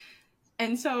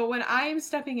And so when I'm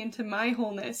stepping into my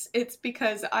wholeness, it's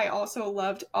because I also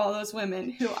loved all those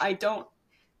women who I don't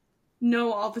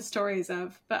know all the stories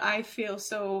of, but I feel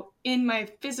so in my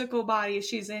physical body,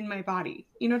 she's in my body.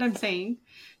 You know what I'm saying?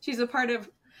 She's a part of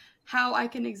how I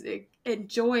can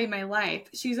enjoy my life.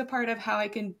 She's a part of how I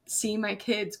can see my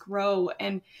kids grow,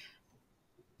 and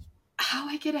how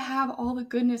I get to have all the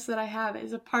goodness that I have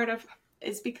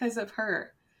is because of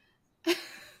her.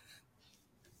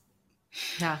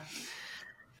 Yeah.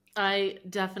 I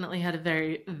definitely had a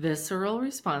very visceral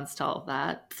response to all of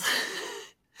that.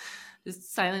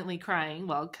 Just silently crying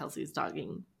while Kelsey's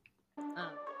dogging.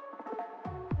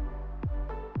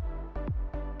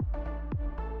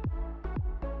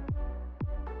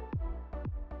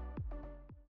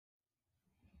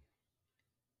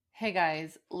 Hey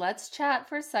guys, let's chat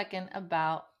for a second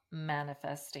about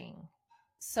manifesting.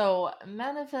 So,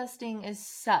 manifesting is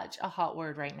such a hot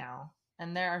word right now,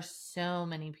 and there are so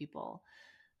many people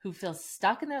who feel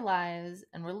stuck in their lives,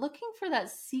 and we're looking for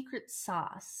that secret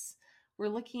sauce. We're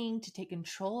looking to take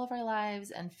control of our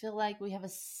lives and feel like we have a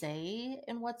say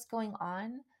in what's going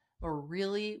on. We're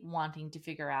really wanting to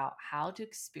figure out how to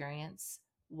experience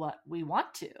what we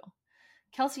want to.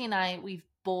 Kelsey and I, we've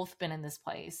both been in this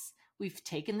place. We've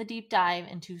taken the deep dive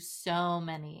into so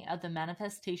many of the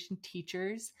manifestation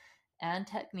teachers and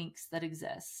techniques that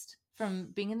exist, from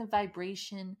being in the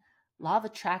vibration, law of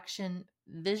attraction,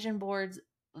 vision boards,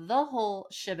 the whole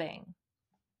shebang.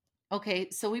 Okay,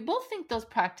 so we both think those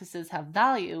practices have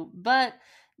value, but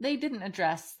they didn't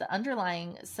address the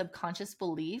underlying subconscious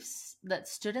beliefs that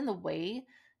stood in the way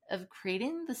of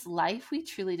creating this life we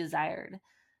truly desired,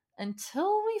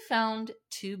 until we found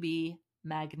To Be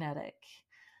Magnetic.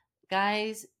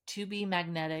 Guys, To Be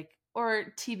Magnetic, or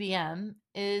TBM,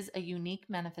 is a unique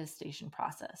manifestation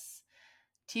process.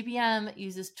 TBM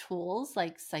uses tools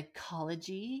like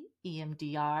psychology,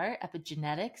 EMDR,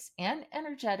 epigenetics, and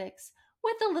energetics,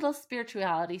 with a little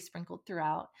spirituality sprinkled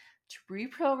throughout, to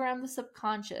reprogram the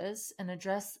subconscious and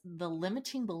address the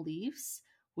limiting beliefs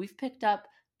we've picked up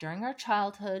during our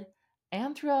childhood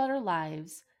and throughout our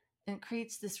lives. And it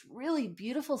creates this really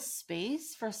beautiful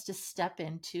space for us to step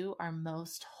into our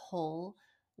most whole,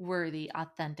 worthy,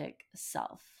 authentic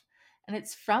self. And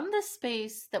it's from this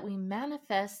space that we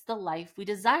manifest the life we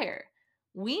desire.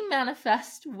 We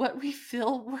manifest what we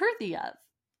feel worthy of.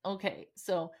 Okay,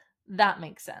 so that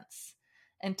makes sense.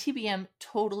 And TBM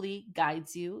totally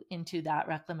guides you into that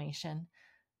reclamation.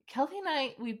 Kelly and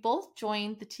I, we both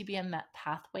joined the TBM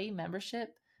Pathway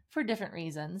membership for different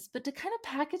reasons, but to kind of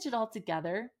package it all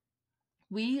together,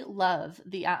 we love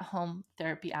the at-home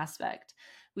therapy aspect.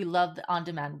 We love the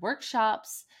on-demand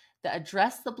workshops that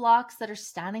address the blocks that are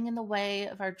standing in the way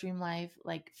of our dream life,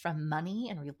 like from money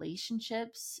and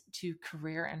relationships to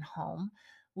career and home.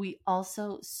 We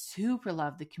also super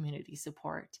love the community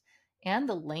support and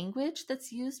the language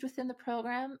that's used within the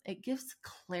program. It gives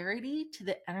clarity to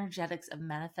the energetics of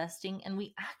manifesting, and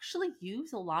we actually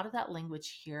use a lot of that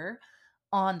language here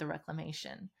on the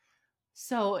reclamation.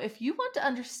 So, if you want to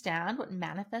understand what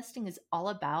manifesting is all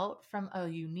about from a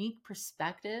unique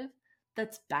perspective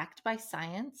that's backed by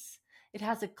science, it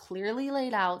has a clearly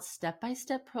laid out step by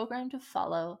step program to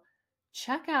follow.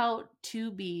 Check out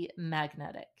To Be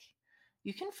Magnetic.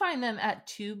 You can find them at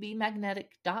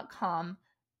tobemagnetic.com,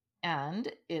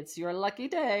 and it's your lucky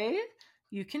day.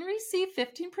 You can receive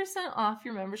 15% off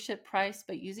your membership price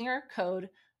by using our code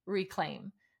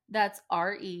RECLAIM. That's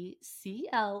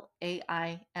RECLAIM.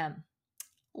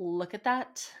 Look at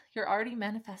that. You're already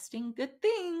manifesting good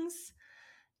things.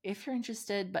 If you're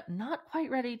interested but not quite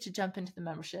ready to jump into the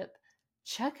membership,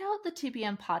 check out the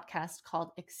TBM podcast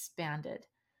called Expanded.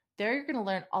 There you're going to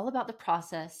learn all about the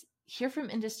process, hear from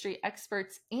industry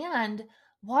experts, and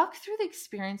walk through the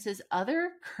experiences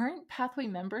other current Pathway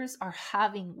members are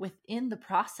having within the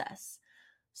process.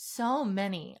 So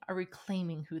many are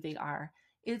reclaiming who they are.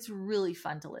 It's really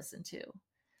fun to listen to.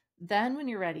 Then, when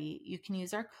you're ready, you can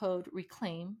use our code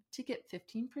RECLAIM to get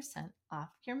 15% off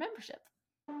your membership.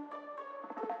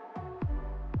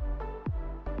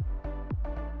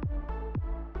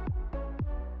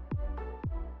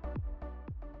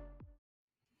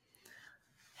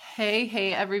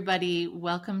 Hey, everybody.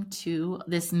 Welcome to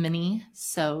this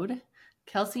mini-sode.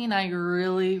 Kelsey and I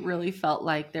really felt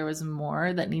like there was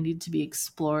more that needed to be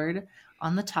explored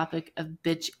on the topic of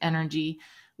bitch energy.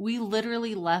 We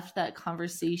literally left that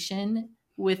conversation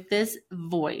with this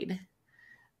void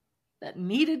that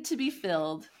needed to be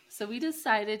filled. So we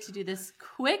decided to do this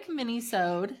quick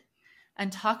mini-sode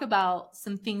and talk about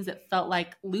some things that felt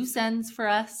like loose ends for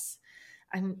us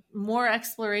and more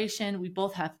exploration. We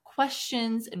both have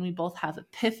questions and we both have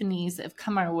epiphanies that have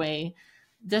come our way.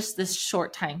 just this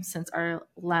short time since our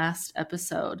last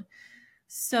episode.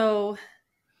 So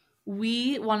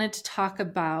we wanted to talk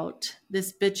about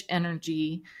this bitch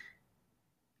energy.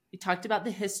 We talked about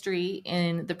the history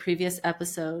in the previous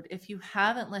episode. If you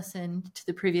haven't listened to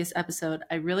the previous episode,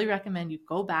 I really recommend you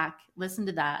go back, listen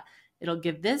to that. It'll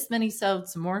give this mini-sode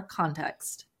some more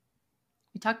context.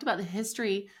 We talked about the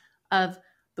history of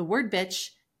the word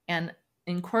bitch and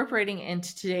incorporating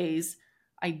into today's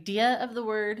idea of the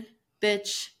word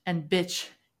bitch and bitch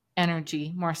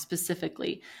energy more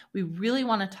specifically. We really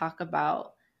want to talk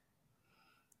about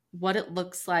what it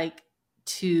looks like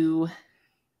to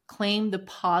claim the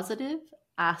positive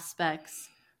aspects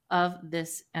of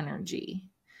this energy.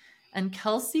 And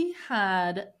Kelsey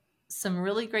had some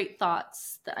really great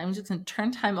thoughts that I'm just going to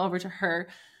turn time over to her.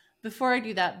 Before I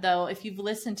do that, though, if you've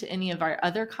listened to any of our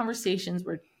other conversations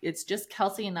where it's just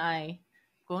Kelsey and I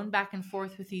going back and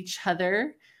forth with each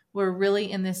other, we're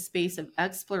really in this space of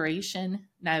exploration.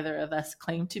 Neither of us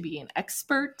claim to be an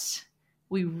expert.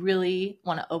 We really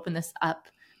want to open this up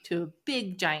to a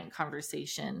big, giant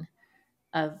conversation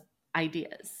of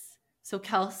ideas. So,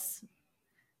 Kels,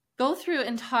 go through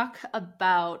and talk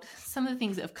about some of the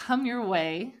things that have come your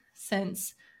way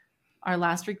since our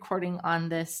last recording on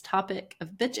this topic of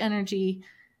bitch energy,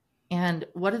 and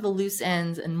what are the loose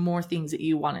ends and more things that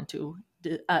you wanted to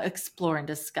explore and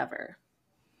discover.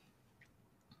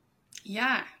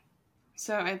 Yeah,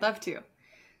 so I'd love to.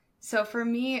 So for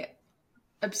me,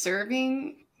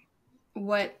 observing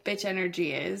what bitch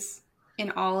energy is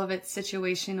in all of its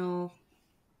situational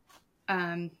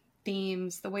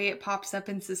themes, the way it pops up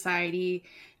in society,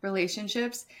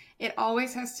 relationships, it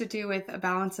always has to do with a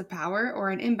balance of power or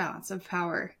an imbalance of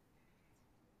power.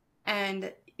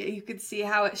 And you could see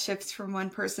how it shifts from one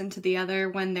person to the other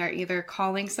when they're either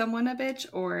calling someone a bitch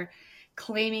or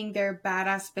claiming their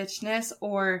badass bitchness,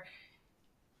 or,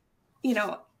 you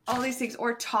know, all these things,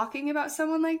 or talking about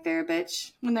someone like they're a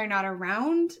bitch when they're not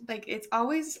around. Like, it's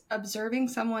always observing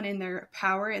someone in their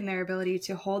power and their ability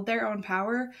to hold their own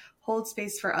power, hold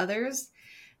space for others.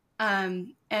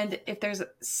 And if there's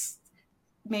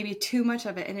maybe too much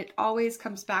of it, and it always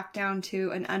comes back down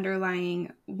to an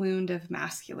underlying wound of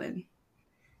masculine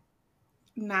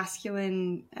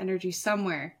energy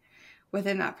somewhere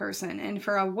within that person. And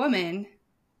for a woman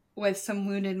with some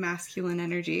wounded masculine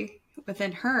energy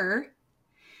within her,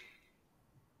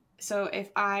 so if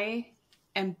I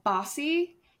am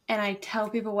bossy and I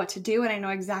tell people what to do and I know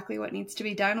exactly what needs to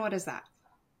be done, what is that?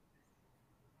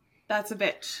 That's a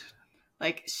bitch.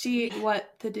 Like,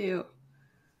 what to do.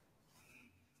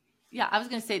 Yeah, I was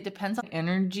going to say it depends on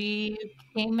energy you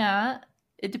came at.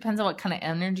 It depends on what kind of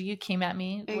energy you came at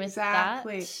me with that.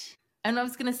 And I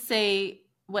was going to say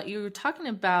what you were talking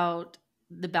about,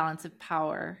 the balance of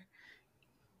power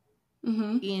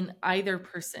in either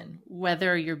person,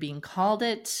 whether you're being called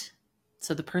it,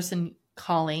 so the person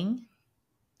calling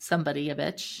somebody a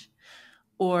bitch,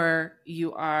 or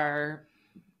you are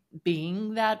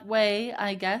being that way,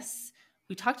 I guess.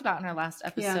 We talked about in our last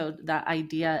episode that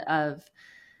idea of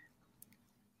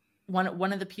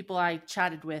one of the people I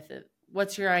chatted with,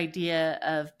 what's your idea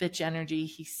of bitch energy?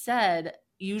 He said,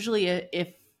 usually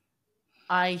if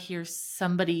I hear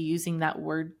somebody using that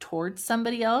word towards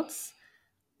somebody else,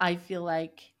 I feel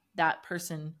like that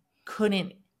person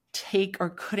couldn't take or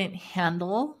couldn't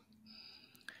handle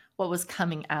what was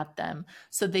coming at them.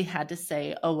 So they had to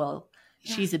say, oh, well,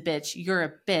 she's a bitch, you're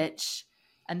a bitch.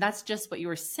 And that's just what you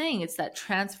were saying. It's that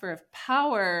transfer of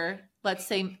power. Let's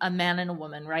say a man and a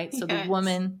woman, right? So the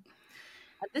woman,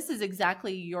 this is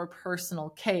exactly your personal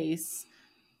case,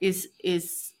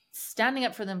 is standing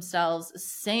up for themselves,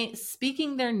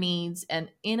 speaking their needs,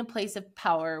 and in a place of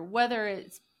power, whether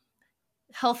it's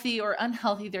healthy or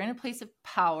unhealthy, they're in a place of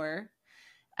power.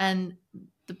 And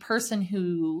the person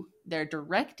who they're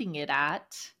directing it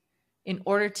at, in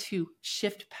order to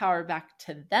shift power back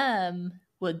to them,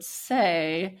 would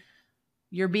say,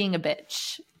 you're being a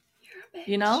bitch. You're a bitch.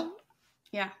 You know?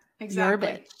 Yeah, exactly.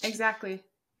 You're a bitch. Exactly.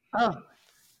 Oh,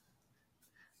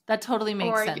 that totally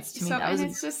makes sense to me.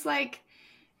 It's just like,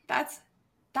 that's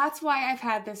why I've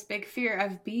had this big fear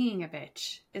of being a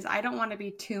bitch, is I don't want to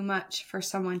be too much for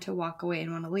someone to walk away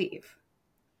and want to leave.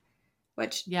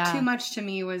 Which too much to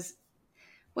me was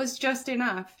just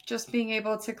enough. Just being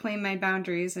able to claim my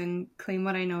boundaries and claim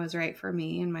what I know is right for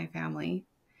me and my family.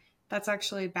 That's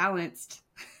actually balanced.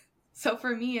 So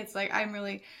for me, it's like I'm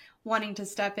really wanting to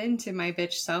step into my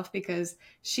bitch self because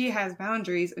she has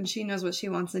boundaries and she knows what she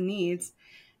wants and needs.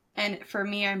 And for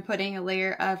me, I'm putting a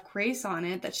layer of grace on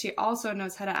it that she also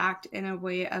knows how to act in a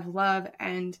way of love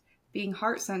and being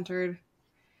heart-centered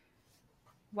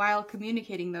while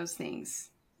communicating those things.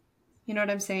 You know what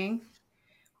I'm saying?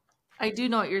 I do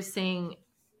know what you're saying.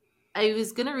 I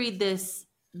was going to read this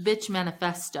bitch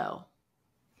manifesto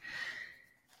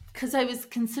because I was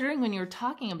considering when you were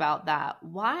talking about that,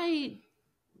 why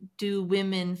do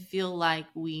women feel like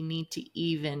we need to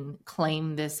even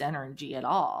claim this energy at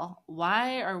all?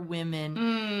 Why are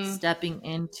women stepping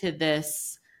into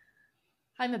this?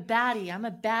 I'm a baddie, I'm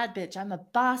a bad bitch, I'm a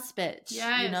boss bitch.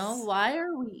 Yes. You know, why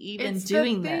are we even It's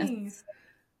doing the this? thing.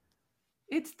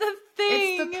 It's the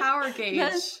thing. It's the power gauge.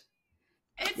 Yes.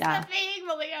 It's Yeah. the thing,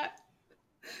 Malia.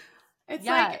 It's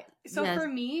Yeah. like, so Yes. for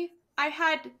me, I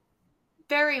had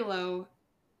very low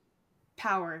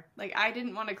power. Like, I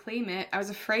didn't want to claim it. I was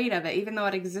afraid of it, even though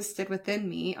it existed within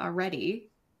me already.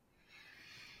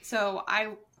 So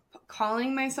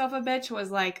calling myself a bitch was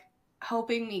like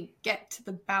helping me get to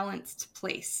the balanced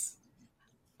place.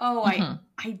 Oh,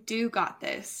 I do got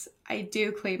this. I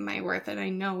do claim my worth and I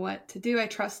know what to do. I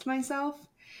trust myself.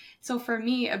 So for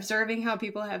me, observing how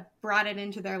people have brought it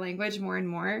into their language more and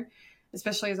more,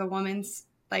 especially as a woman's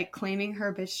like claiming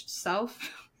her bitch self,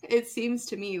 it seems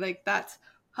to me like that's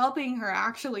helping her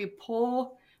actually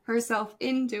pull herself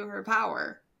into her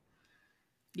power.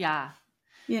 Yeah.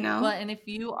 You know? Well, and if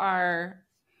you are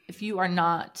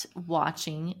not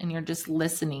watching and you're just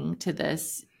listening to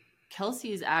this,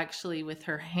 Kelsey is actually with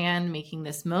her hand making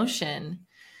this motion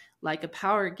like a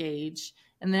power gauge.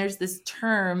 And there's this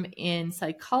term in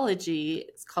psychology,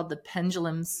 it's called the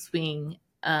pendulum swing,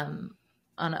 on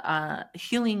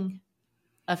healing.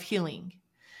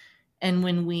 And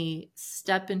when we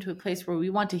step into a place where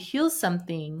we want to heal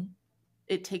something,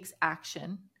 it takes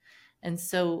action. And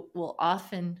so we'll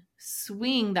often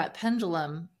swing that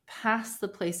pendulum past the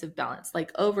place of balance,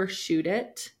 like overshoot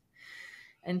it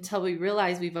until we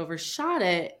realize we've overshot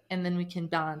it, and then we can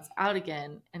balance out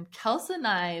again. And Kelsey and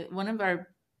I, one of our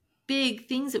big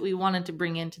things that we wanted to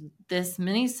bring into this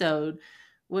minisode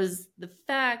was the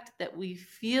fact that we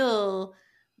feel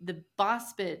the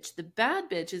boss bitch, the bad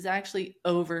bitch, is actually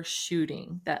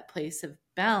overshooting that place of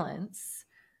balance,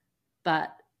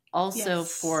 but also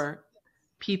for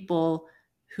people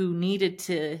who needed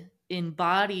to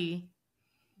embody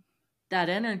that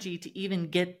energy to even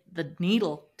get the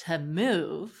needle to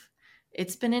move,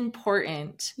 it's been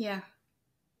important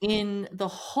in the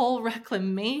whole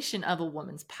reclamation of a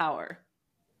woman's power.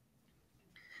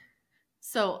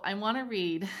 So I want to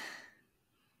read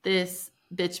this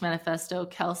bitch manifesto,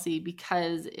 Kelsey,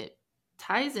 because it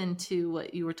ties into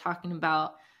what you were talking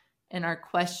about in our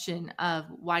question of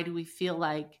why do we feel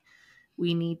like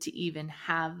we need to even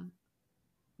have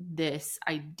this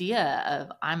idea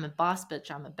of I'm a boss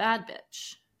bitch, I'm a bad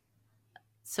bitch.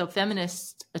 So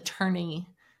feminist attorney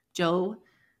Joe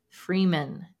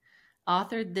Freeman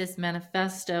authored this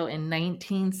manifesto in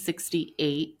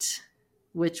 1968,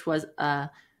 which was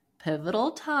a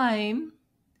pivotal time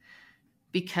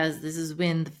because this is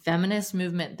when the feminist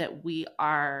movement that we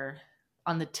are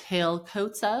on the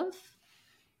tailcoats of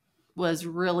was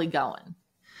really going.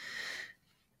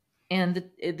 And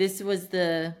this was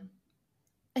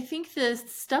I think the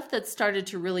stuff that started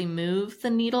to really move the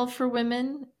needle for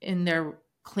women in their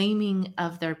claiming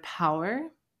of their power,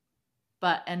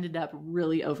 but ended up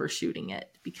really overshooting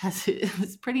it because it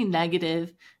was pretty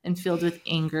negative and filled with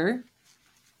anger.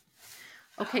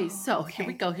 Okay, so here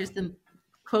we go. Here's the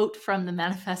quote from the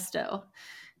manifesto.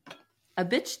 A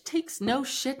bitch takes no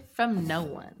shit from no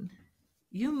one.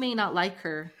 You may not like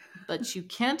her, but you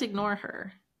can't ignore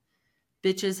her.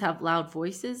 Bitches have loud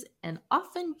voices and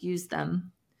often use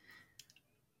them.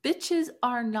 Bitches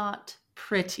are not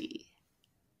pretty.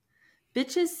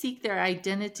 Bitches seek their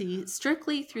identity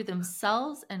strictly through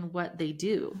themselves and what they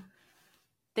do.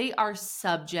 They are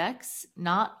subjects,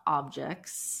 not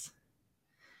objects.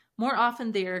 More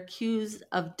often, they are accused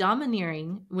of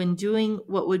domineering when doing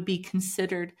what would be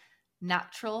considered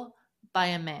natural by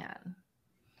a man.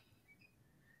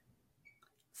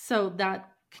 So that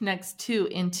connects too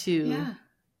into,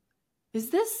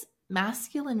 is this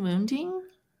masculine wounding?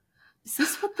 Is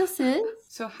this what this is?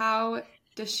 So how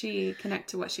does she connect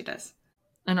to what she does?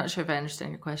 I'm not sure if I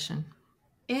understand your question.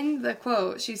 In the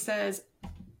quote, she says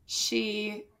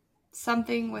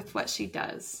something with what she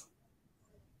does.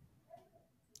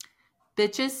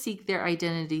 Bitches seek their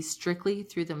identity strictly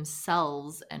through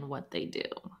themselves and what they do.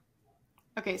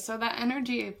 Okay, so that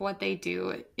energy of what they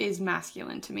do is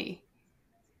masculine to me.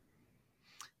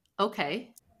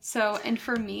 Okay. So, and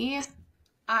for me,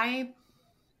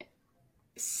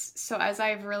 so as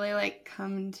I've really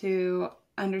come to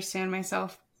understand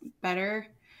myself better,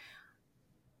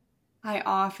 I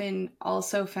often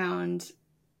also found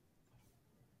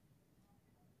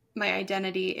my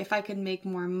identity if I could make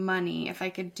more money, if I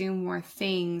could do more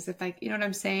things, you know what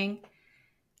I'm saying?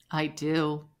 I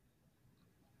do.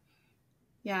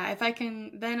 Yeah, if I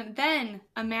can, then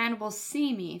a man will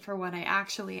see me for what I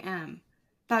actually am.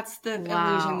 That's the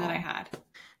illusion that I Wow. had.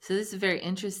 So this is very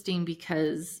interesting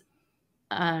because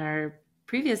our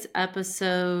previous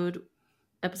episode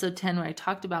 10, where I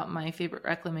talked about my favorite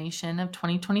reclamation of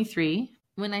 2023.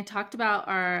 When I talked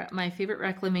about my favorite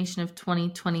reclamation of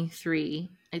 2023,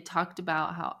 I talked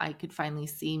about how I could finally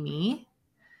see me.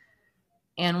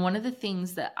 And one of the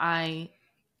things that I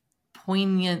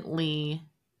poignantly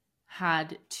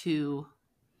had to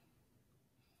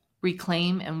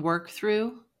reclaim and work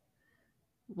through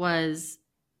was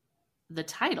the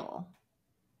title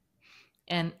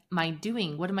and my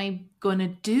doing. What am I going to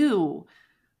do?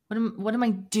 What am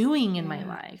I doing in my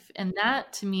life? And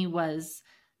that to me was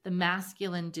the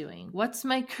masculine doing. What's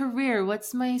my career?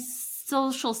 What's my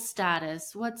social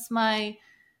status? What's my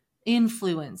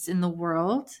influence in the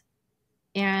world?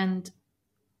 And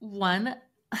one,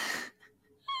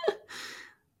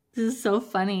 this is so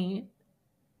funny.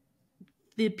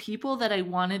 The people that I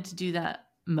wanted to do that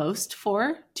most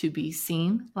for, to be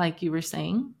seen, like you were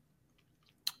saying,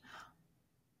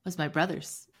 was my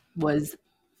brothers. Was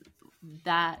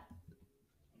that,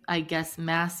 I guess,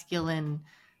 masculineness.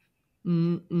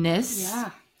 Yeah.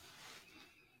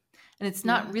 And it's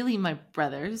not really my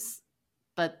brothers,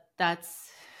 but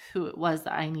that's who it was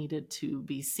that I needed to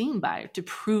be seen by, to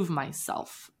prove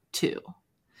myself to.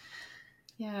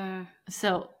 Yeah.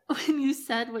 So when you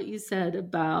said what you said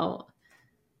about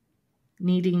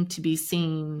needing to be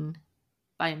seen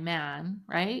by a man,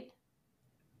 right?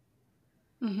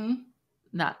 Mm-hmm.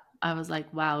 That I was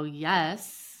like, wow,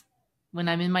 yes. When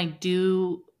I'm in my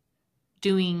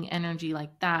doing energy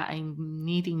like that, I'm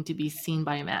needing to be seen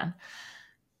by a man.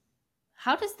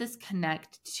 How does this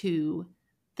connect to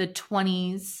the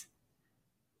 20s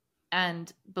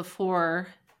and before?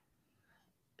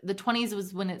 The 20s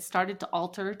was when it started to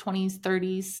alter, 20s,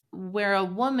 30s, where a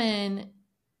woman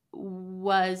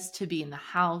was to be in the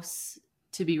house,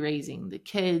 to be raising the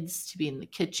kids, to be in the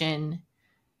kitchen.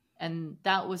 And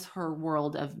that was her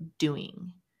world of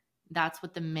doing. That's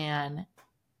what the man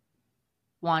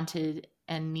wanted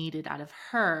and needed out of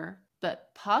her,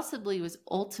 but possibly was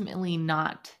ultimately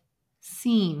not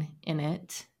seen in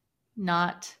it,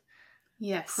 not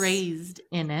praised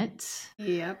in it.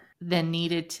 Yep. Then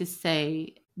needed to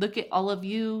say, look at all of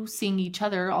you seeing each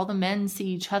other, all the men see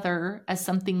each other as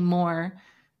something more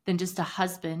than just a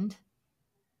husband.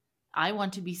 I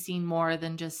want to be seen more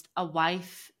than just a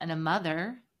wife and a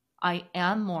mother. I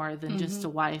am more than just a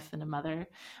wife and a mother.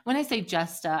 When I say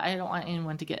just, I don't want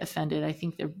anyone to get offended. I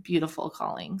think they're beautiful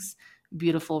callings,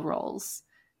 beautiful roles.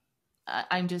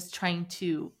 I'm just trying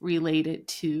to relate it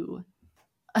to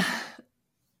a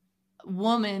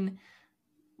woman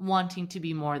wanting to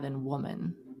be more than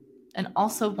woman, and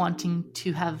also wanting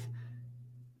to have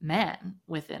man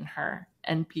within her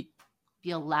and be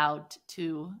allowed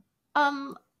to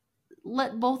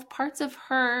let both parts of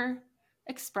her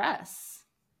express.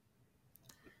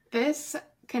 This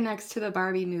connects to the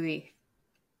Barbie movie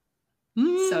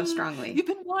so strongly. You've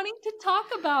been wanting to talk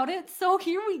about it, so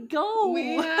here we go.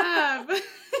 We have.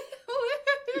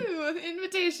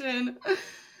 Invitation.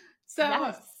 So,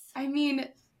 yes. I mean,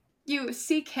 you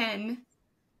see Ken,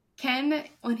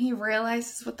 when he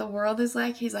realizes what the world is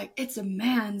like, he's like, it's a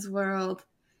man's world.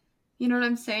 You know what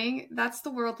I'm saying? That's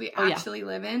the world we actually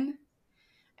live in.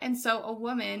 And so a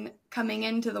woman coming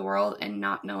into the world and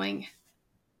not knowing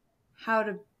how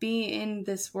to be in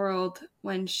this world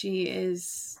when she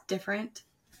is different,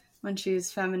 when she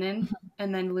is feminine,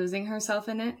 and then losing herself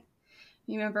in it.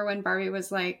 You remember when Barbie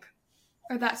was like,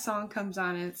 or that song comes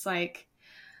on and it's like,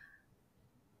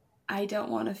 I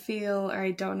don't want to feel, or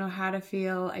I don't know how to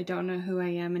feel. I don't know who I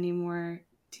am anymore.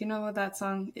 Do you know what that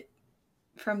song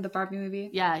from the Barbie movie?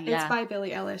 Yeah. It's by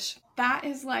Billie Eilish. That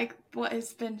is like what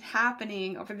has been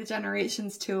happening over the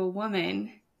generations to a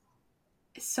woman.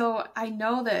 So I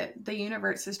know that the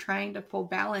universe is trying to pull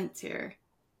balance here.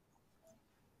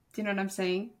 Do you know what I'm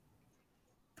saying?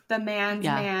 The man's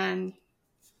man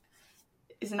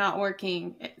is not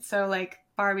working. So like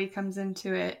Barbie comes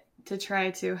into it to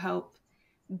try to help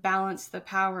balance the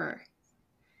power.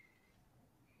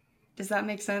 Does that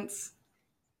make sense?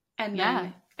 And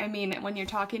then, I mean, when you're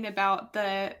talking about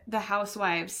the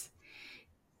housewives,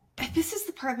 this is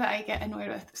the part that I get annoyed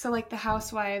with. So like the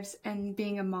housewives and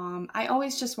being a mom, I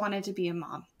always just wanted to be a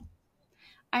mom.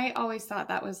 I always thought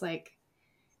that was like,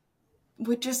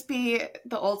 would just be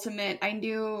the ultimate. I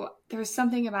knew there was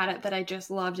something about it that I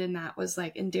just loved, and that was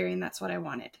like endearing. That's what I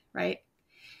wanted, right?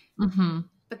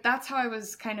 But that's how I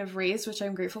was kind of raised, which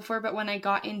I'm grateful for. But when I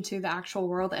got into the actual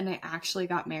world and I actually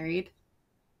got married,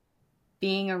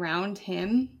 being around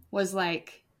him was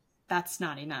like, that's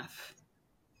not enough.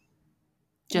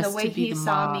 And the just way to be he the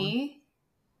saw mom. me,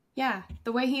 yeah,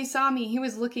 the way he saw me, he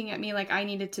was looking at me like I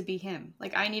needed to be him.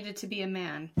 Like I needed to be a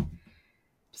man.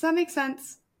 Does that make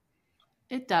sense?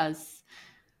 It does.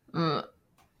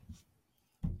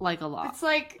 Like a lot. It's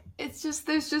like,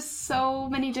 there's just so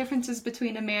many differences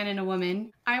between a man and a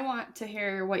woman. I want to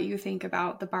hear what you think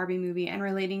about the Barbie movie and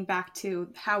relating back to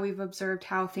how we've observed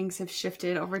how things have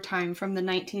shifted over time from the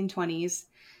 1920s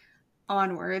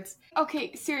onwards.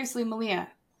 Okay, seriously, Malia,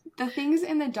 the things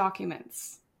in the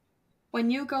documents,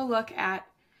 when you go look at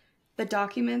the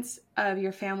documents of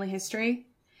your family history,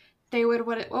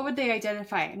 what would they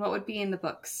identify and what would be in the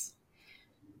books?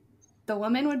 The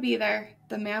woman would be there,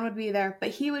 the man would be there, but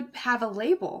he would have a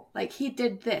label, like he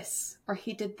did this or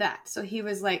he did that. So he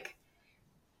was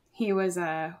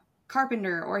a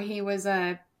carpenter or he was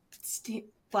a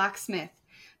blacksmith.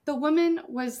 The woman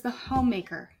was the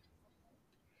homemaker.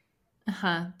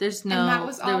 There's And that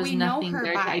was there all was we know nothing her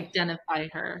there to by. identify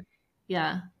her.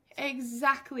 Yeah.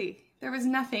 Exactly. There was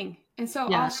nothing. And so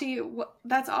Yeah.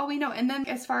 that's all we know. And then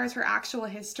as far as her actual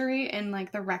history and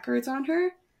like the records on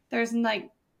her, there's like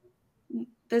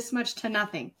this much to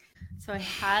nothing. So I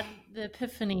had the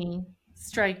epiphany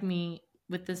strike me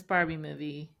with this Barbie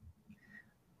movie.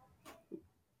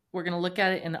 We're going to look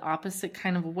at it in the opposite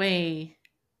kind of way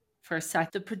for a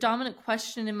sec. The predominant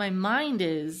question in my mind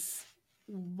is,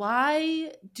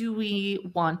 why do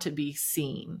we want to be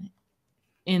seen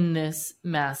in this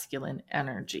masculine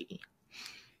energy?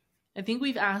 I think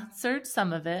we've answered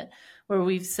some of it where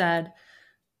we've said,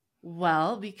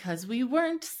 well, because we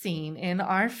weren't seen in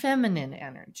our feminine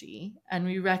energy and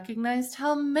we recognized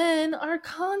how men are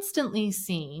constantly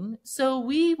seen. So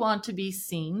we want to be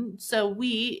seen. So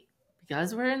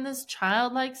because we're in this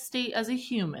childlike state as a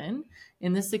human,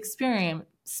 in this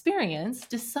experience,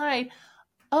 decide,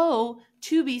 oh,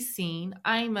 to be seen,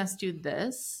 I must do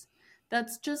this.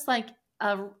 That's just like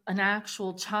an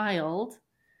actual child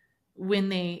when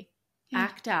they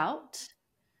act out.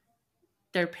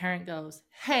 Their parent goes,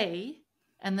 hey,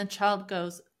 and the child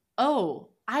goes, oh,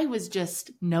 I was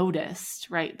just noticed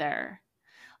right there.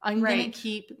 I'm going to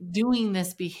keep doing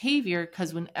this behavior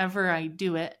because whenever I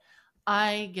do it,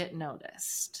 I get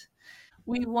noticed.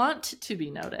 We want to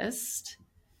be noticed,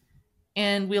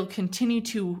 and we'll continue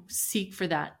to seek for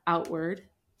that outward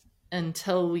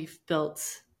until we've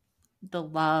built the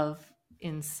love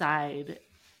inside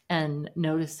and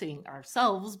noticing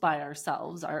ourselves by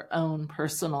ourselves, our own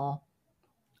personal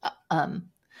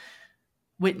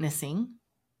witnessing.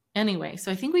 Anyway, so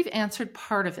I think we've answered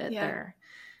part of it there.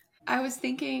 I was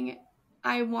thinking,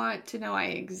 I want to know I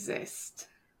exist.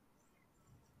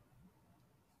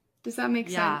 Does that make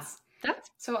sense?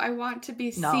 So I want to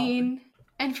be seen.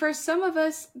 And for some of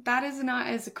us, that is not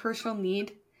as a crucial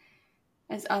need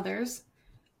as others.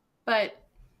 But,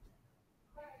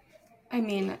 I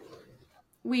mean,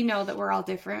 we know that we're all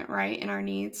different, right, in our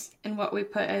needs and what we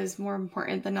put as more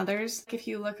important than others. If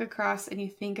you look across and you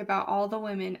think about all the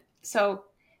women, so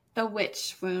the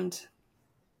witch wound.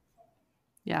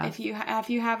 Yeah. If you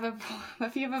have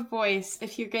a voice,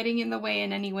 if you're getting in the way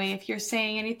in any way, if you're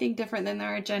saying anything different than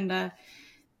their agenda,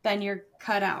 then you're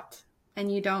cut out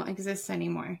and you don't exist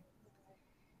anymore.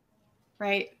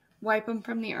 Right? Wipe them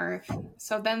from the earth.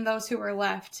 So then those who are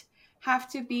left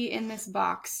have to be in this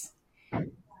box.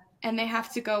 And they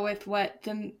have to go with what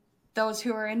those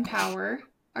who are in power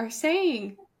are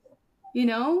saying, you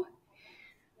know?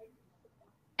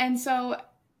 And so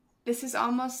this is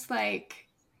almost like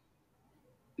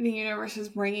the universe is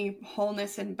bringing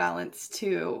wholeness and balance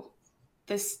to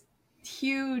this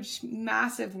huge,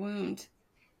 massive wound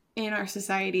in our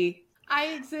society. I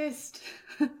exist.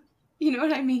 You know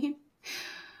what I mean?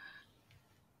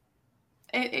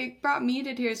 It brought me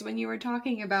to tears when you were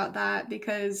talking about that,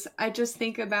 because I just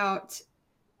think about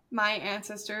my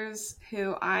ancestors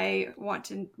who I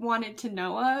wanted to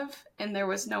know of, and there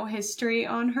was no history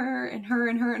on her and her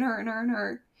and her and her and her and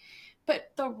her.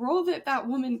 But the role that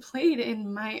woman played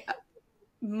in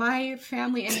my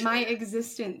family and my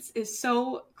existence is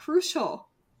so crucial.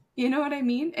 You know what I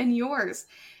mean? And yours.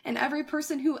 And every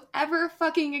person who ever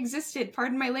fucking existed,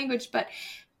 pardon my language, but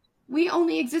we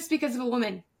only exist because of a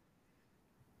woman.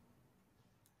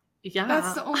 Yeah.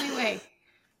 That's the only way.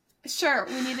 Sure,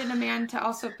 we needed a man to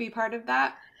also be part of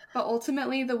that, but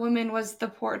ultimately the woman was the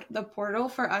portal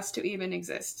for us to even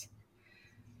exist.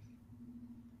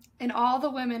 And all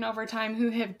the women over time who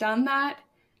have done that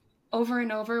over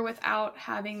and over without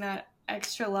having that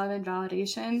extra love and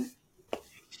validation,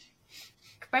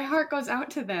 my heart goes out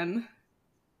to them.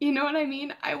 You know what I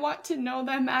mean? I want to know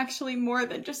them actually more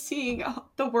than just seeing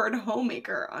the word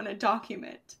homemaker on a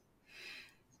document.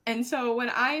 And so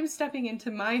when I'm stepping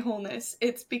into my wholeness,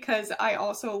 it's because I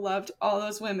also loved all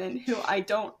those women who I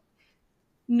don't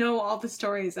know all the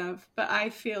stories of, but I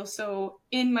feel so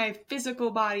in my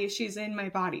physical body, she's in my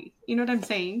body. You know what I'm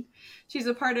saying? She's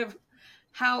a part of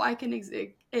how I can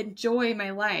enjoy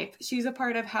my life. She's a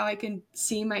part of how I can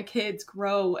see my kids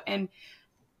grow, and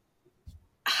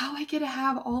how I get to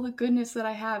have all the goodness that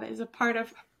I have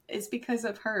is because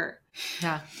of her.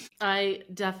 Yeah, I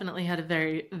definitely had a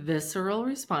very visceral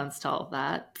response to all of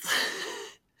that.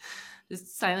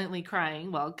 Just silently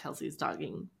crying while Kelsey's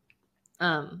talking.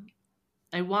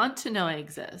 I want to know I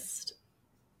exist.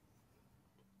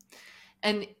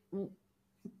 And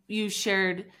you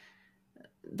shared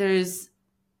there's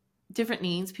different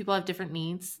needs. People have different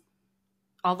needs,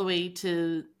 all the way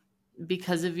to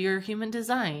because of your human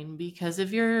design, because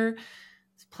of your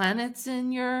planets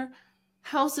in your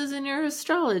houses in your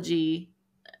astrology,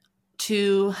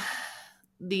 to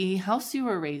the house you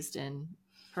were raised in.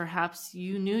 Perhaps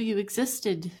you knew you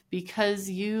existed because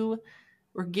you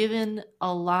were given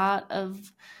a lot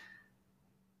of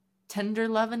tender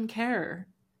love and care,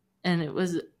 and it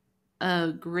was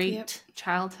a great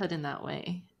childhood in that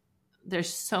way.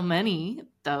 There's so many,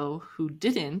 though, who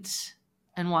didn't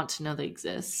and want to know they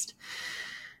exist.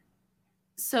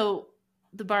 So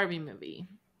the Barbie movie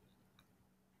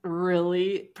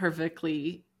really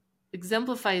perfectly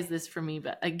exemplifies this for me.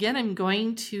 But again, I'm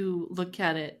going to look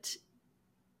at it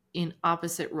in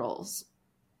opposite roles,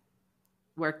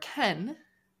 where Ken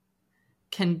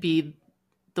can be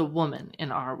the woman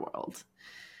in our world.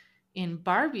 In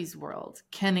Barbie's world,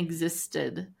 Ken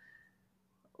existed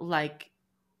like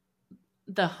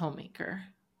the homemaker.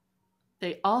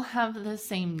 They all have the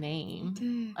same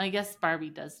name. I guess Barbie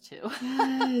does too.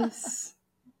 Yes.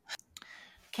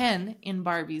 Ken, in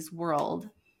Barbie's world,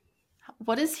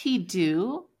 what does he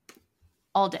do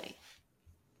all day?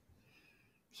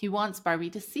 He wants Barbie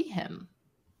to see him.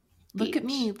 Look at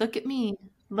me, look at me,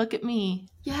 look at me.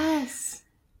 Yes.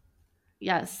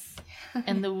 Yes.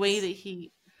 And the way that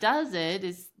he does it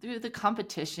is through the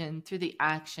competition, through the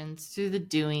actions, through the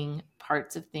doing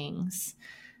parts of things.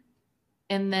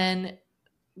 And then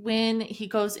when he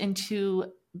goes into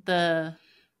the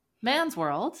man's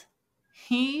world,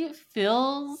 he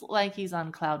feels like he's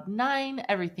on cloud nine.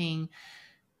 Everything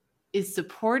is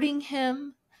supporting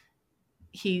him.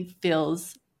 He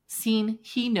feels seen.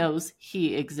 He knows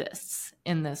he exists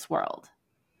in this world.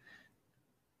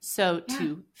 So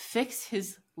to fix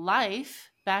his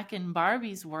life back in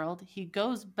Barbie's world, he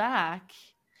goes back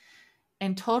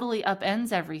and totally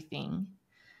upends everything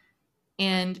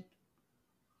and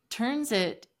turns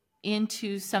it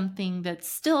into something that's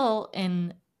still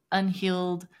an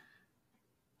unhealed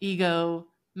ego,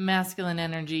 masculine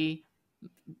energy,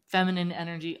 feminine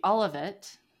energy, all of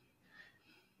it.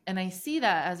 And I see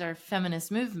that as our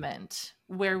feminist movement,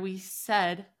 where we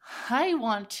said, I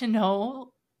want to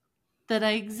know that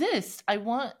I exist. I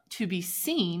want to be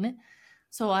seen.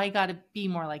 So I got to be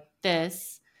more like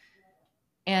this.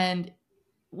 And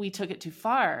we took it too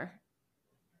far.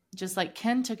 Just like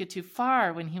Ken took it too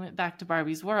far when he went back to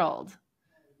Barbie's world.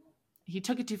 He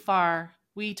took it too far.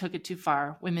 We took it too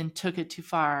far. Women took it too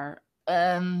far.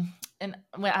 And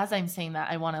as I'm saying that,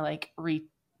 I want to like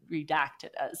redact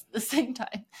it at the same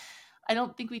time. I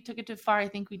don't think we took it too far. I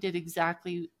think we did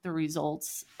exactly the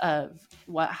results of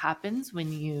what happens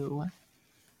when you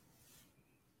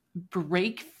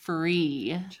break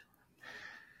free.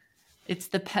 It's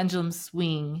the pendulum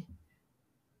swing.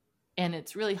 And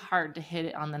it's really hard to hit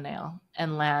it on the nail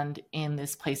and land in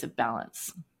this place of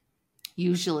balance.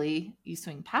 Usually you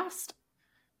swing past.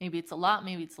 Maybe it's a lot,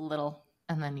 maybe it's a little,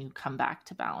 and then you come back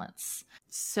to balance.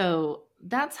 So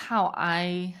that's how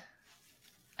I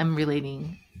am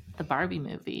relating the Barbie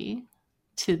movie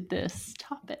to this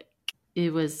topic.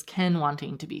 It was Ken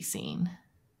wanting to be seen.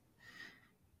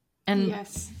 And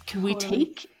yes, could we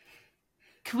take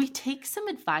some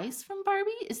advice from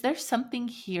Barbie? Is there something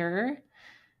here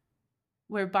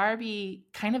where Barbie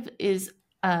kind of is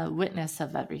a witness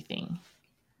of everything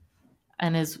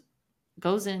and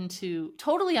goes into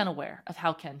totally unaware of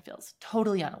how Ken feels,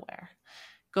 totally unaware,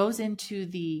 goes into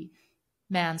the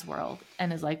man's world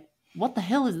and is like, what the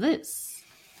hell is this?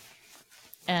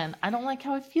 And I don't like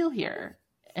how I feel here.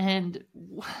 And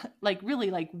like,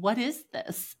 really, like, what is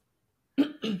this?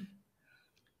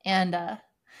 And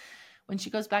when she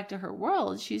goes back to her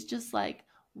world, she's just like,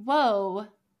 whoa,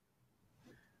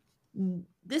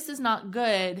 this is not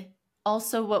good.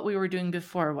 Also, what we were doing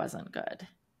before wasn't good.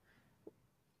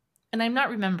 And I'm not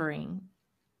remembering.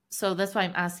 So that's why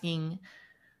I'm asking,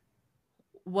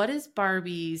 what is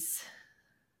Barbie's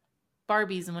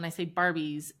Barbies, and when I say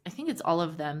Barbies, I think it's all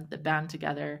of them that band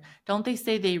together. Don't they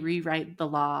say they rewrite the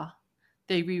law?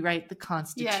 They rewrite the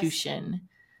Constitution.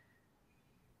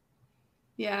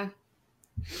 Yes.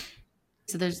 Yeah.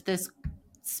 So there's this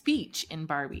speech in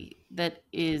Barbie that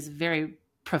is very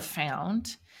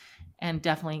profound and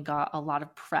definitely got a lot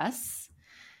of press.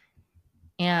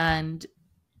 And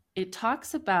it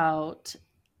talks about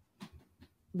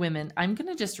women. I'm going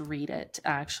to just read it,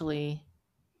 actually,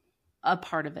 a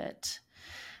part of it.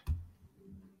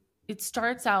 It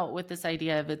starts out with this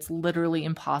idea of it's literally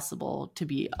impossible to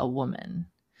be a woman.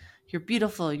 You're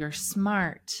beautiful, you're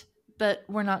smart, but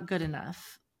we're not good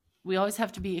enough. We always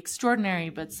have to be extraordinary,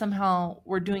 but somehow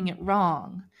we're doing it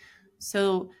wrong.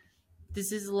 So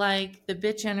this is like the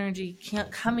bitch energy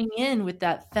coming in with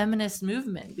that feminist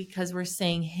movement, because we're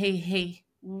saying, hey,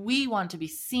 we want to be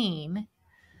seen.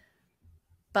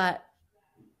 But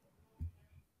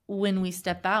when we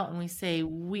step out and we say,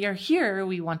 we are here,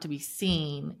 we want to be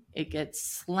seen, it gets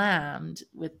slammed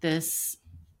with this,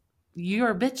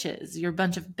 you're bitches, you're a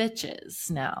bunch of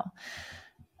bitches now.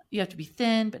 You have to be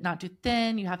thin, but not too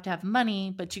thin. You have to have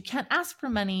money, but you can't ask for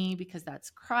money because that's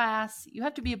crass. You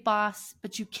have to be a boss,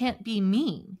 but you can't be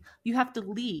mean. You have to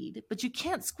lead, but you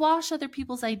can't squash other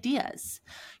people's ideas.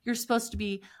 You're supposed to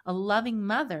be a loving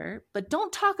mother, but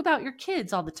don't talk about your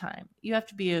kids all the time. You have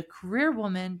to be a career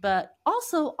woman, but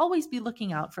also always be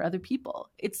looking out for other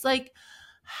people. It's like,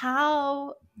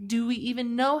 how do we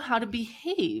even know how to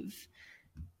behave?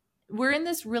 We're in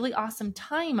this really awesome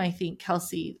time, I think,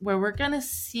 Kelsey, where we're going to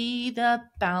see the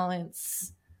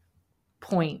balance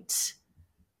point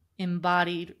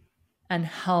embodied and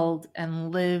held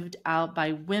and lived out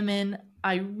by women.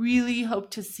 I really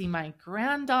hope to see my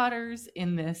granddaughters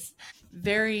in this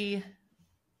very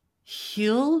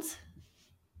healed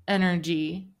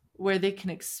energy where they can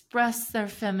express their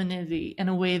femininity in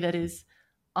a way that is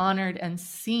honored and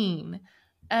seen,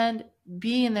 and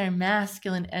be in their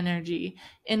masculine energy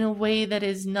in a way that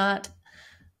is not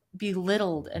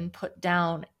belittled and put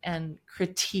down and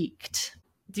critiqued.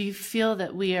 Do you feel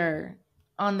that we are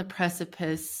on the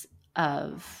precipice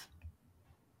of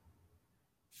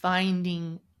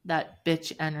finding that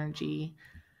bitch energy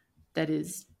that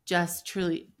is just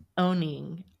truly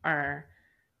owning our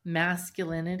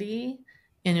masculinity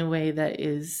in a way that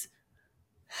is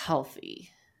healthy?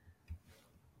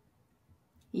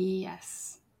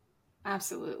 Yes,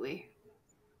 absolutely.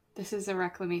 This is a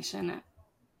reclamation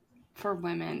for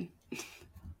women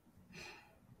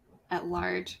at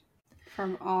large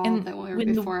from all that were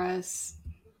before us.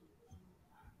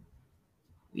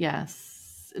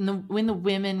 Yes. And when the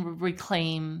women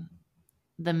reclaim,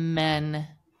 the men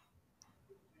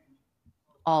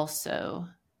also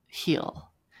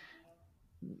heal.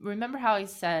 Remember how I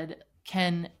said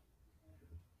Ken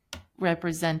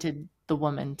represented the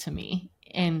woman to me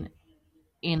in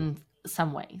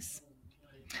some ways,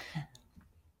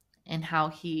 and how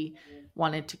he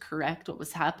wanted to correct what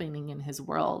was happening in his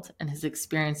world and his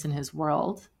experience in his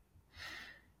world.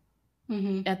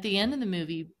 Mm-hmm. At the end of the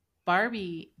movie,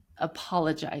 Barbie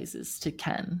apologizes to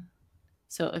Ken.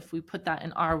 So if we put that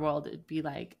in our world, it'd be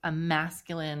like a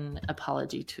masculine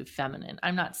apology to feminine.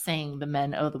 I'm not saying the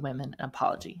men owe the women an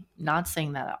apology. Not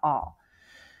saying that at all.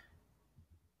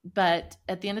 But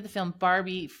at the end of the film,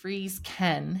 Barbie frees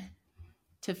Ken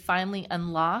to finally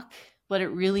unlock what it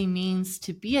really means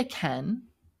to be a Ken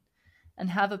and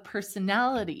have a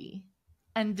personality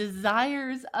and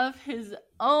desires of his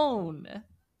own.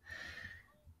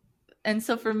 And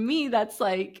so for me, that's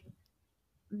like,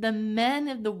 the men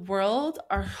of the world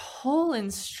are whole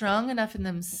and strong enough in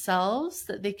themselves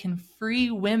that they can free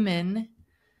women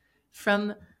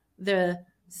from the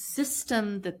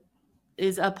system that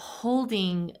is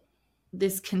upholding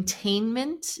this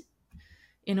containment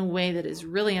in a way that is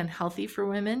really unhealthy for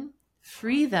women.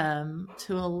 Free them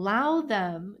to allow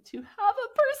them to have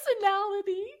a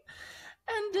personality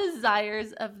and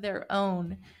desires of their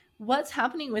own. What's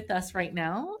happening with us right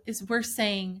now is we're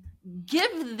saying,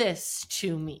 give this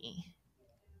to me.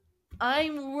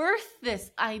 I'm worth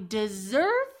this. I deserve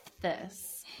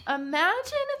this. Imagine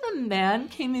if a man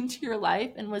came into your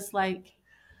life and was like,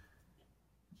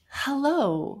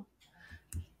 hello,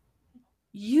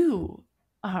 you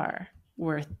are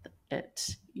worth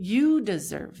it. You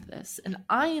deserve this. And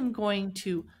I am going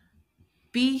to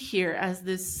be here as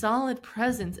this solid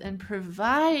presence and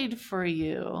provide for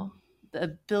you the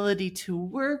ability to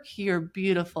work your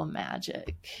beautiful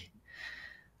magic.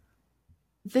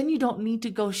 Then you don't need to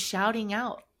go shouting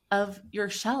out of your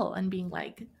shell and being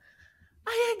like,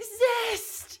 I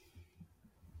exist.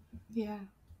 Yeah.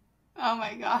 Oh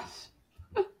my gosh.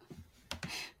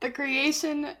 The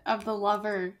creation of the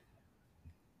lover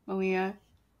Malia,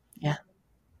 Yeah.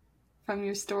 from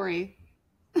your story.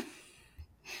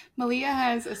 Malia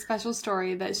has a special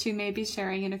story that she may be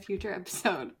sharing in a future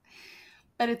episode.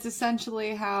 But it's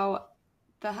essentially how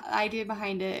the idea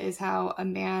behind it is how a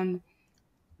man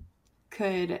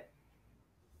could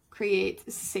create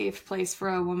a safe place for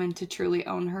a woman to truly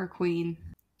own her queen.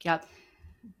 Yep.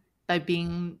 By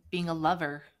being a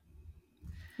lover.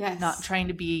 Yes. Not trying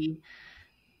to be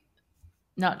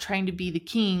the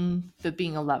king, but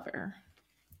being a lover.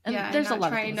 And yeah, there's and a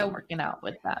lot of things I'm working out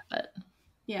with that, but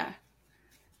yeah.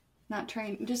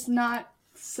 Just not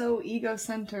so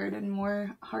ego-centered and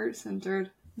more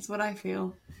heart-centered is what I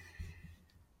feel.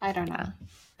 I don't know. Yeah.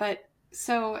 But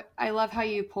so I love how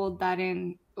you pulled that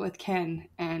in with Ken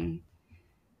and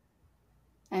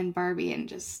Barbie and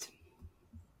just.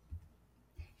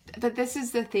 But this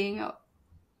is the thing.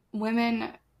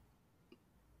 Men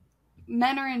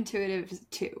are intuitive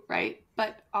too, right?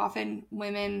 But often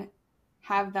women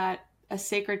have a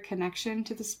sacred connection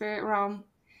to the spirit realm,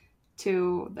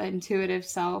 to the intuitive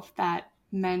self that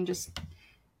men just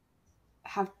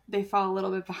they fall a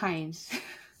little bit behind.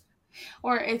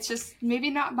 Or it's just maybe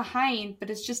not behind, but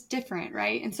it's just different,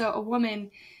 right? And so a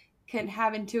woman can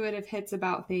have intuitive hits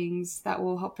about things that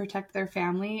will help protect their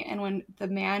family. And when the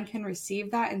man can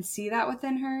receive that and see that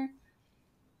within her,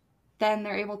 then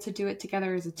they're able to do it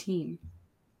together as a team.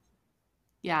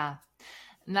 Yeah.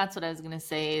 And that's what I was going to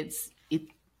say.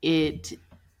 It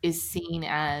is seen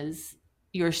as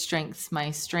your strengths, my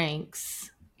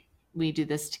strengths. We do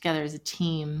this together as a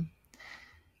team.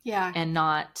 Yeah. And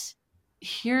not,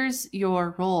 here's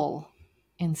your role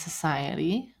in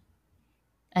society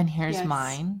and here's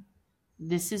mine.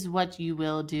 This is what you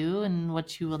will do and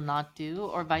what you will not do,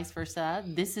 or vice versa.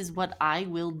 This is what I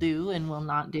will do and will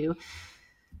not do.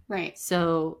 Right.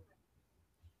 So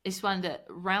I just wanted to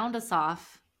round us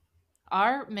off.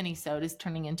 Our mini-sode is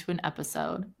turning into an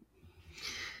episode.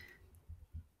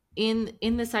 In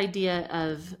this idea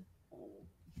of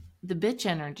the bitch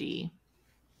energy,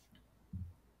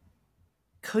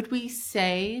 could we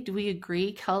say, do we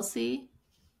agree, Kelsey,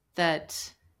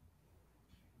 that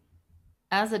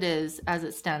as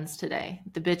it stands today,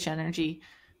 the bitch energy,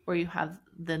 where you have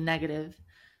the negative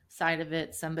side of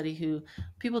it, somebody who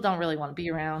people don't really want to be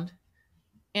around,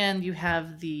 and you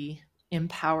have the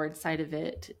empowered side of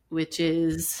it, which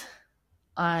is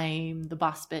I'm the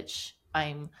boss bitch,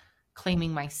 I'm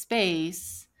claiming my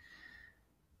space,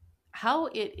 how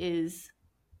it is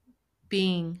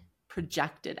being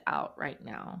projected out right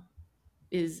now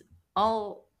is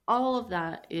all of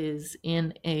that is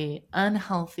in a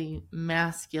unhealthy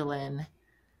masculine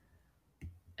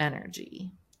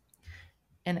energy.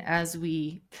 And as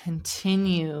we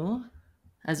continue,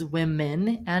 as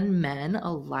women and men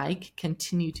alike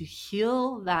continue to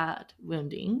heal that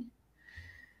wounding,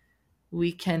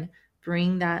 we can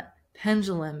bring that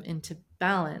pendulum into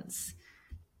balance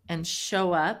and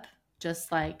show up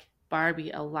just like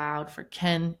Barbie allowed for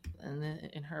Ken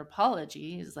in her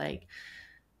apology, is like,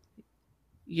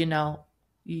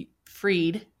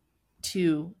 freed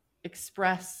to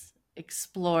express,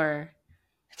 explore,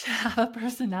 to have a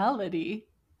personality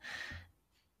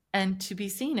and to be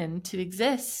seen and to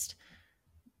exist,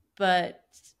 but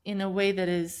in a way that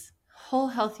is whole,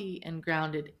 healthy, and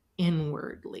grounded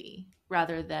inwardly,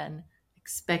 rather than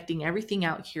expecting everything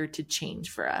out here to change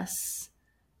for us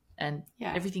and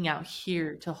everything out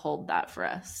here to hold that for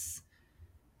us.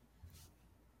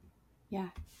 Yeah.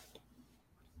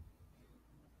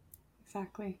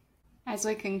 Exactly. As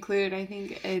we conclude, I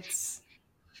think it's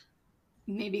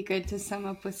maybe good to sum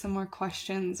up with some more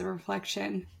questions or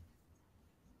reflection.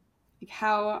 Like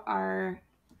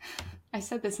I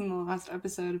said this in the last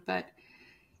episode, but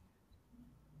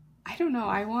I don't know.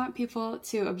 I want people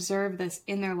to observe this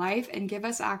in their life and give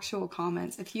us actual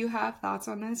comments. If you have thoughts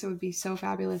on this, it would be so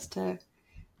fabulous to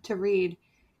read.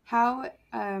 How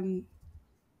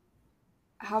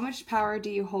much power do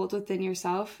you hold within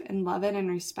yourself and love it and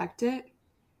respect it?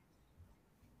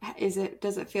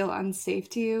 Does it feel unsafe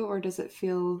to you, or does it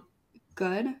feel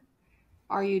good?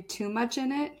 Are you too much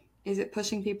in it? Is it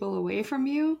pushing people away from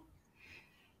you?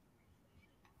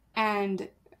 And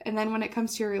then when it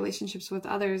comes to your relationships with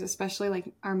others, especially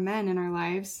like our men in our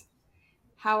lives,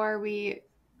 how are we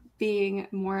being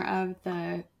more of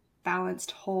the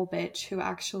balanced whole bitch who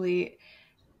actually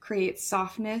creates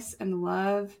softness and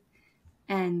love,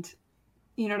 and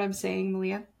you know what I'm saying,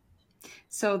 Malia?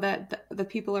 So that the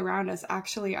people around us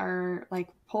actually are like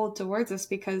pulled towards us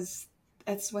because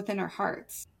it's within our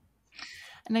hearts.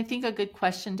 And I think a good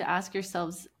question to ask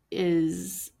yourselves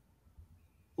is,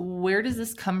 where does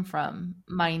this come from?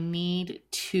 My need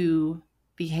to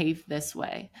behave this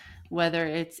way, whether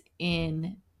it's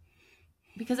in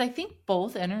because I think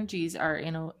both energies are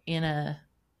in a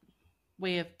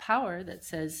way of power that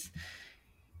says,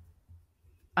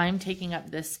 I'm taking up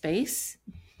this space.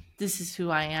 This is who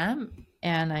I am.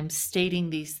 And I'm stating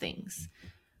these things.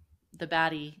 The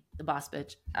baddie, the boss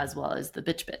bitch, as well as the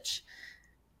bitch bitch.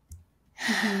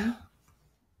 Mm-hmm.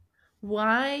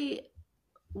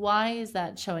 Why is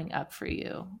that showing up for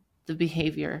you? The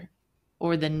behavior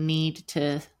or the need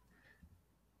to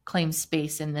claim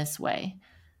space in this way?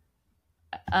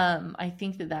 I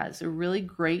think that that's a really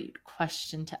great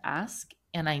question to ask.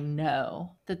 And I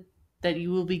know that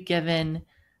you will be given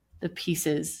the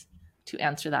pieces to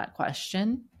answer that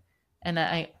question. And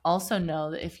I also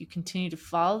know that if you continue to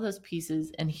follow those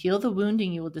pieces and heal the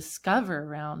wounding you will discover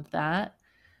around that,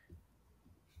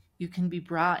 you can be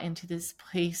brought into this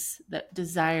place that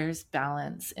desires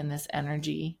balance in this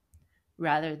energy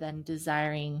rather than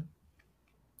desiring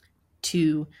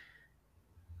to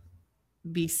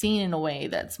be seen in a way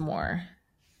that's more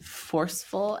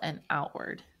forceful and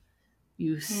outward.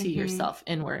 You see yourself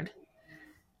inward.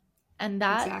 And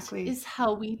that Exactly. is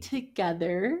how we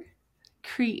together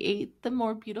create the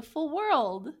more beautiful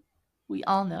world we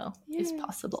all know is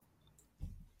possible.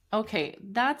 Okay,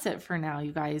 that's it for now,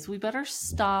 you guys. We better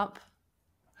stop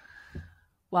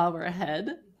while we're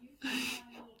ahead.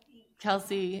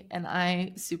 Kelsey and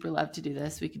I super love to do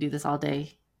this. We could do this all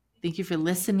day. Thank you for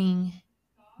listening.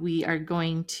 We are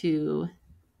going to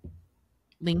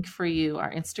link for you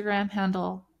our Instagram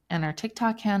handle and our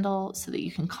TikTok handle so that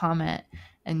you can comment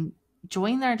and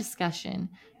join our discussion.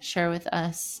 Share with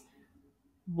us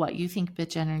what you think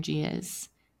bitch energy is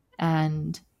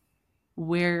and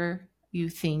where you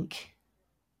think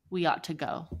we ought to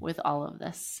go with all of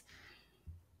this.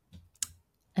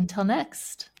 Until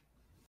next.